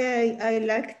 That's why I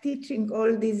like teaching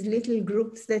all these little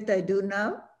groups that I do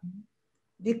now,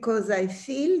 because I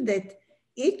feel that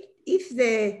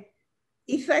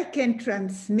if I can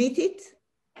transmit it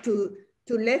to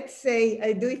let's say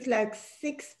I do it like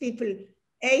 6 people,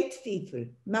 8 people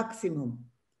maximum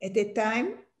at a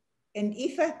time. And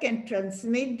if I can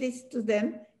transmit this to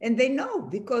them, and they know,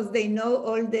 because they know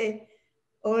all the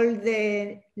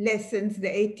lessons, the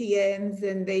ATMs,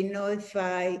 and they know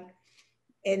FI,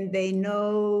 and they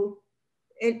know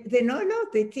a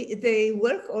lot. They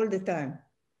work all the time.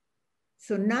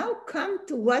 So now come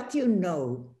to what you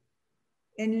know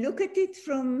and look at it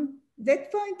from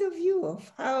that point of view of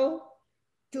how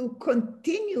to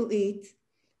continue it.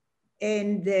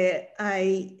 And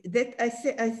I think I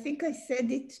said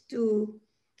it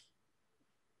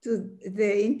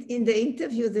in the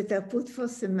interview that I put for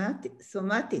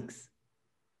somatics,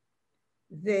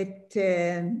 that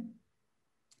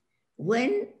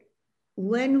when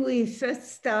we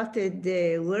first started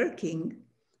working,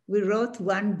 we wrote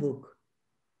one book,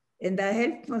 and I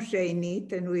helped Moshe in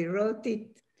it, and we wrote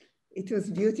it. It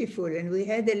was beautiful, and we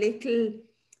had a little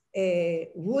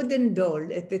wooden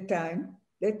doll at the time.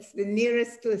 That's the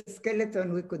nearest to a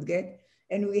skeleton we could get.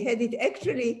 And we had it,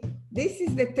 actually, this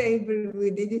is the table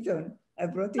we did it on. I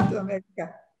brought it to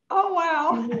America. Oh,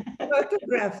 wow. We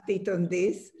photographed it on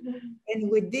this,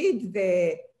 and we did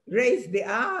raise the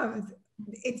arms.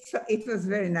 It was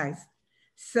very nice.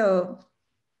 So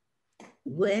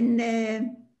when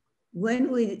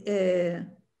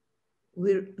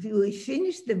we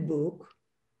finished the book,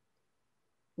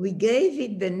 we gave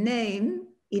it the name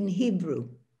in Hebrew,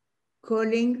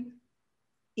 calling,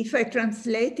 if I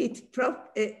translate it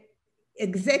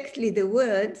exactly the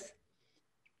words,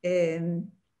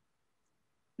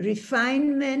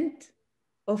 refinement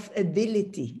of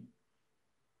ability.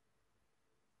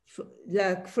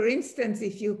 For instance,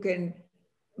 if you can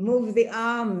move the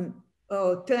arm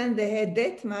or turn the head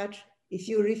that much, if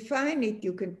you refine it,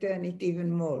 you can turn it even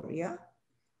more, yeah?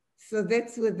 So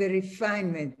that's where the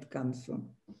refinement comes from.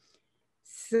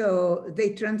 So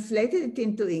they translated it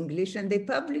into English and they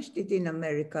published it in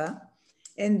America,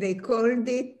 and they called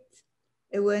it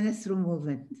awareness through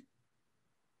movement.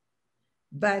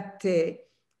 But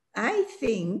I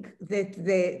think that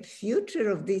the future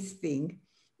of this thing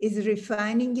is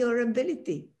refining your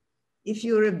ability. If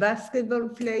you're a basketball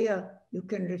player, you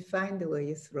can refine the way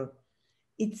you throw.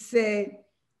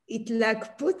 It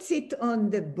like puts it on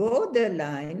the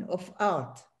borderline of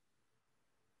art.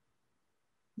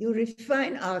 You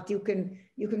refine art. You can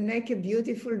make a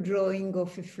beautiful drawing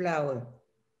of a flower,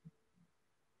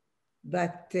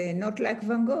 but not like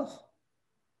Van Gogh.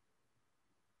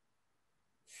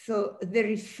 So the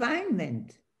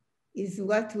refinement is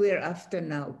what we're after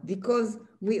now, because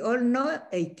we all know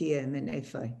ATM and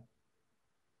FI.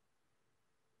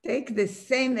 Take the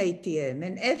same ATM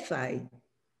and FI,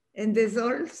 and there's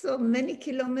also many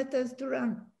kilometers to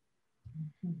run.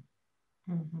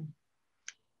 Mm-hmm.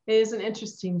 It is an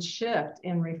interesting shift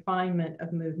in refinement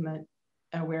of movement,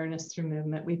 awareness through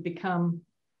movement. We've become,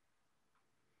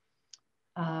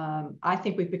 I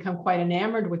think we've become quite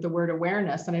enamored with the word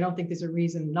awareness, and I don't think there's a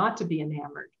reason not to be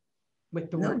enamored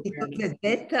with the word because awareness. At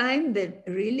that time, that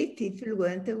really people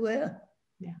weren't aware.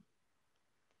 Yeah.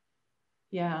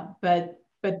 Yeah, but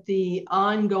the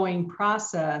ongoing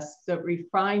process, the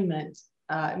refinement,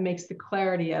 makes the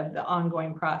clarity of the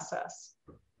ongoing process.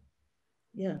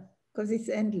 Yeah, because it's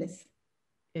endless.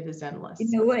 It is endless.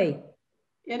 In a way.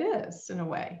 It is, in a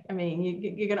way. I mean,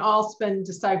 you can all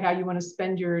decide how you want to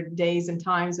spend your days and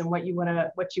times and what you want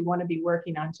to be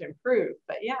working on to improve.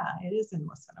 But yeah, it is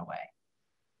endless in a way.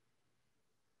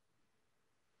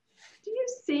 Do you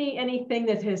see anything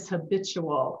that is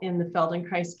habitual in the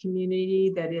Feldenkrais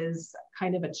community that is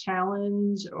kind of a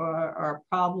challenge or a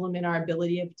problem in our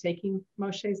ability of taking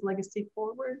Moshe's legacy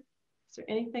forward? Is there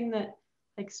anything that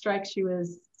like strikes you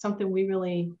as something we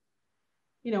really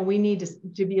you know, we need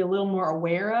to be a little more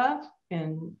aware of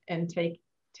and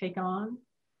take on?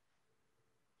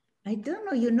 I don't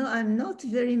know, you know, I'm not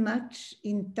very much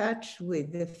in touch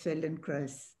with the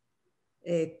Feldenkrais.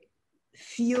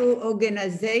 Few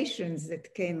organizations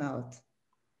that came out.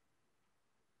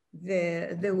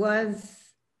 There was,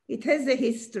 it has a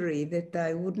history that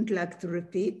I wouldn't like to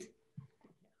repeat.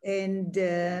 And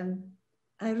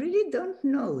I really don't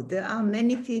know. There are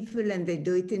many people and they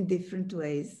do it in different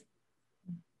ways.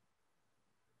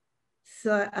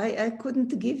 So I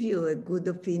couldn't give you a good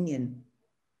opinion.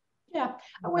 Yeah,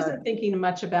 I wasn't thinking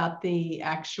much about the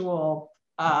actual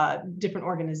different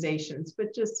organizations,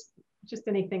 but just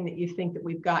anything that you think that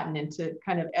we've gotten into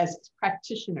kind of as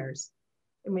practitioners,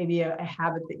 maybe a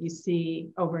habit that you see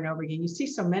over and over again. You see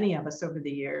so many of us over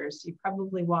the years. You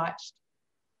probably watched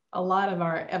a lot of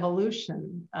our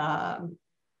evolution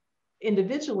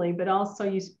individually, but also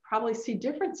you probably see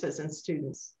differences in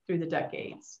students through the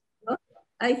decades.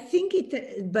 I think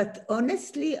it, but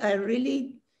honestly, I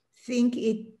really think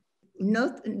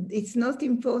it's not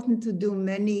important to do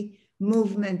many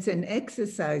movements and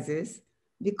exercises,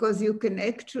 because you can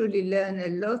actually learn a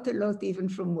lot even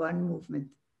from one movement.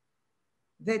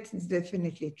 That's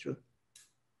definitely true.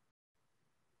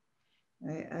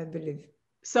 I believe.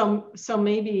 So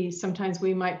maybe sometimes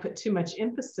we might put too much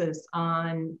emphasis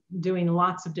on doing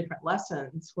lots of different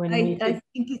lessons when I think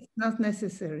it's not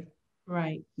necessary.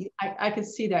 Right. I could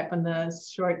see that from the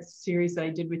short series that I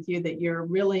did with you, that you're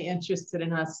really interested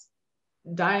in us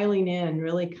dialing in,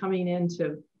 really coming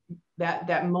into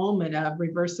that moment of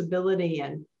reversibility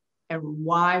and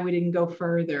why we didn't go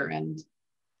further, and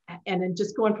then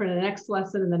just going for the next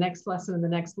lesson and the next lesson and the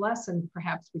next lesson.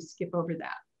 Perhaps we skip over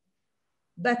that.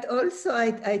 But also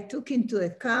I took into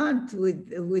account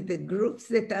with the groups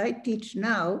that I teach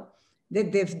now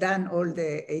that they've done all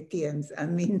the ATMs. I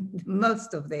mean,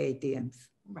 most of the ATMs.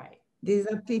 Right. These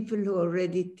are people who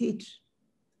already teach.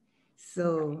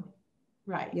 So,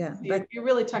 right. Yeah. So but you're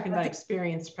really talking about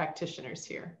experienced practitioners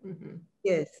here. Mm-hmm.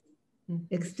 Yes,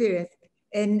 experience.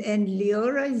 And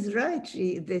Leora is right,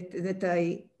 that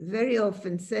I very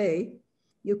often say,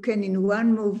 you can in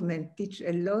one movement teach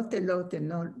a lot, and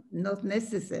not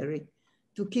necessary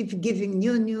to keep giving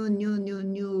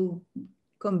new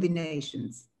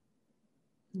combinations.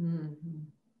 Mm-hmm.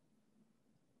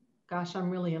 Gosh, I'm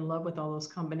really in love with all those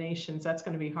combinations. That's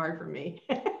going to be hard for me.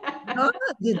 No,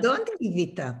 you don't give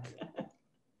it up.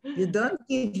 You don't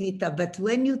give it up. But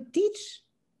when you teach,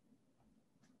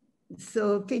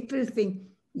 so people think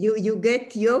you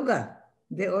get yoga.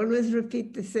 They always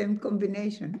repeat the same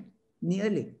combination,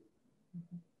 nearly.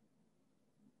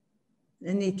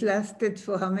 And it lasted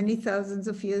for how many thousands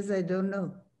of years, I don't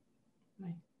know.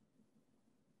 Right.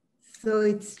 So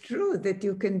it's true that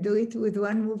you can do it with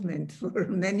one movement for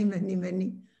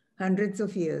many hundreds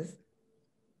of years.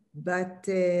 But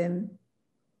it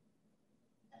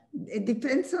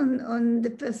depends on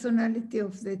the personality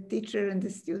of the teacher and the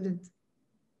student.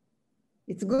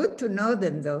 It's good to know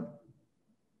them, though.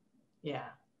 Yeah,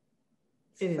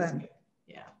 it is good.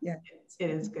 Yeah. It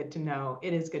is good to know.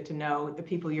 It is good to know the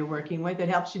people you're working with. It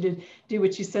helps you to do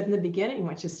what you said in the beginning,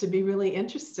 which is to be really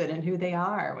interested in who they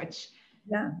are, which,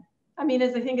 yeah. I mean, I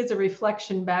think it's a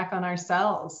reflection back on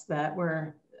ourselves that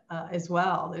we're as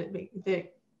well.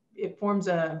 It forms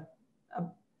an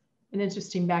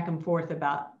interesting back and forth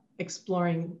about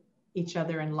exploring each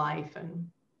other in life and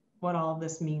what all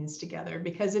this means together,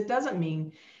 because it doesn't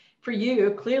mean for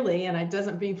you clearly, and it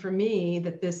doesn't mean for me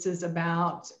that this is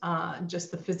about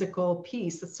just the physical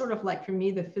piece. It's sort of like, for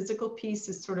me, the physical piece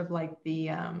is sort of like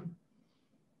the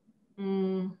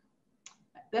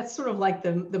that's sort of like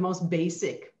the most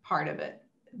basic part of it,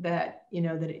 that, you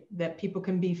know, that people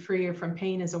can be freer from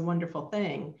pain is a wonderful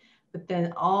thing, but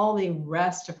then all the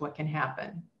rest of what can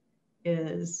happen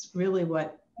is really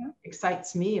what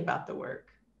excites me about the work.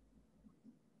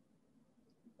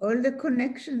 All the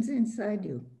connections inside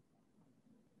you.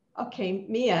 Okay,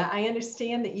 Mia, I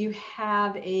understand that you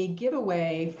have a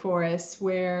giveaway for us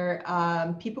where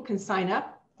people can sign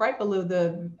up right below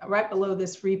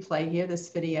this replay here, this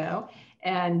video,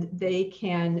 and they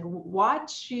can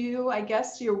watch you. I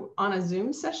guess you're on a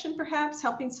Zoom session, perhaps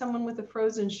helping someone with a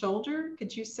frozen shoulder.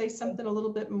 Could you say something a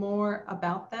little bit more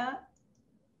about that?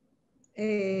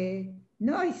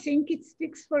 No, I think it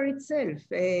speaks for itself.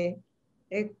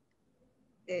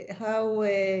 How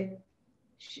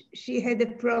she had a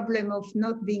problem of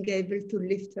not being able to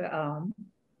lift her arm,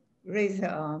 raise her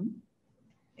arm.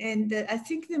 And I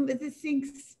think the thing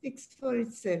speaks for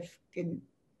itself.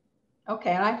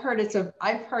 Okay, and I've heard it's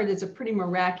a pretty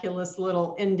miraculous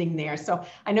little ending there. So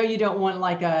I know you don't want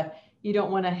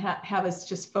have us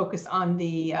just focus on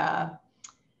the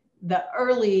the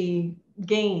early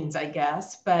gains, I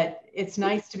guess, but it's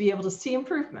nice to be able to see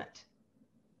improvement.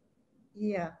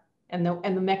 Yeah. And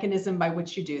the mechanism by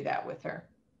which you do that with her.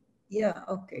 Yeah,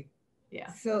 okay.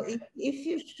 Yeah. So if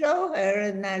you show her,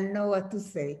 and I'll know what to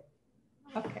say.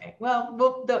 Okay. Well,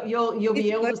 you'll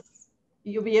be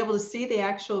able to see the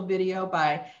actual video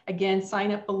by, again,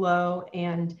 sign up below,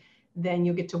 and then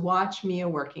you'll get to watch Mia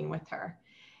working with her.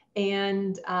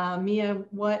 And Mia,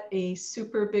 what a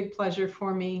super big pleasure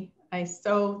for me. I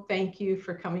so thank you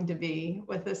for coming to be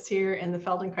with us here in the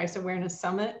Feldenkrais Awareness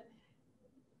Summit.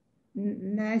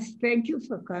 Nice. Thank you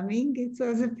for coming. It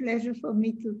was a pleasure for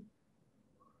me too.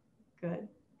 Good,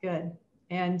 good.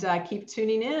 And keep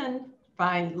tuning in.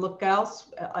 Look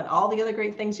else at all the other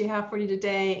great things you have for you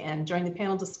today, and join the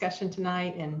panel discussion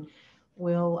tonight. And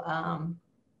we'll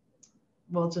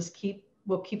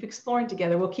keep exploring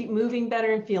together. We'll keep moving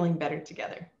better and feeling better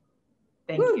together.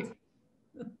 Thank you.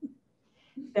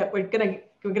 That we're gonna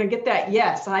get that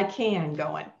yes, I can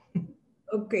going.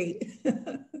 Okay.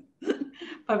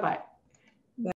 Bye-bye.